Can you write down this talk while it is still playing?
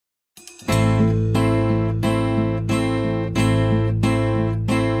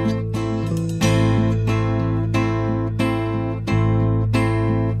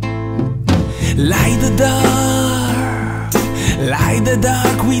Light the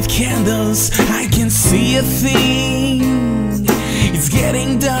dark with candles, I can't see a thing. It's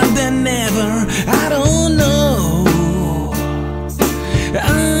getting dark than ever, I don't know.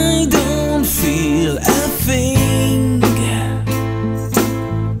 I don't feel a thing.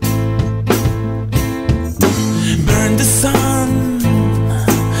 Burn the sun,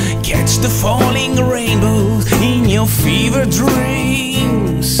 catch the falling rainbow in your fever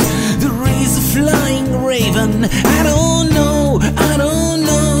dreams. There is a flying raven, I don't know, I don't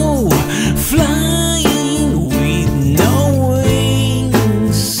know, flying with no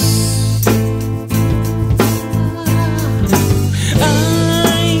wings.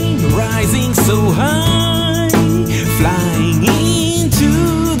 I'm rising so high, flying into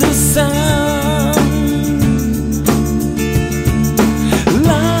the sun.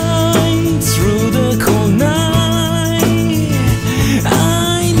 Light through the cold night,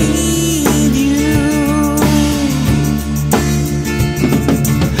 I need you.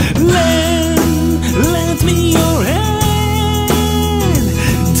 Let me your hand,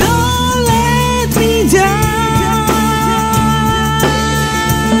 don't let me down.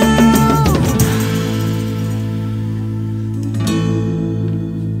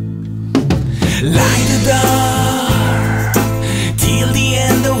 Light the dark till the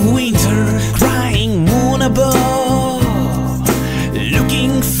end of winter, crying moon above.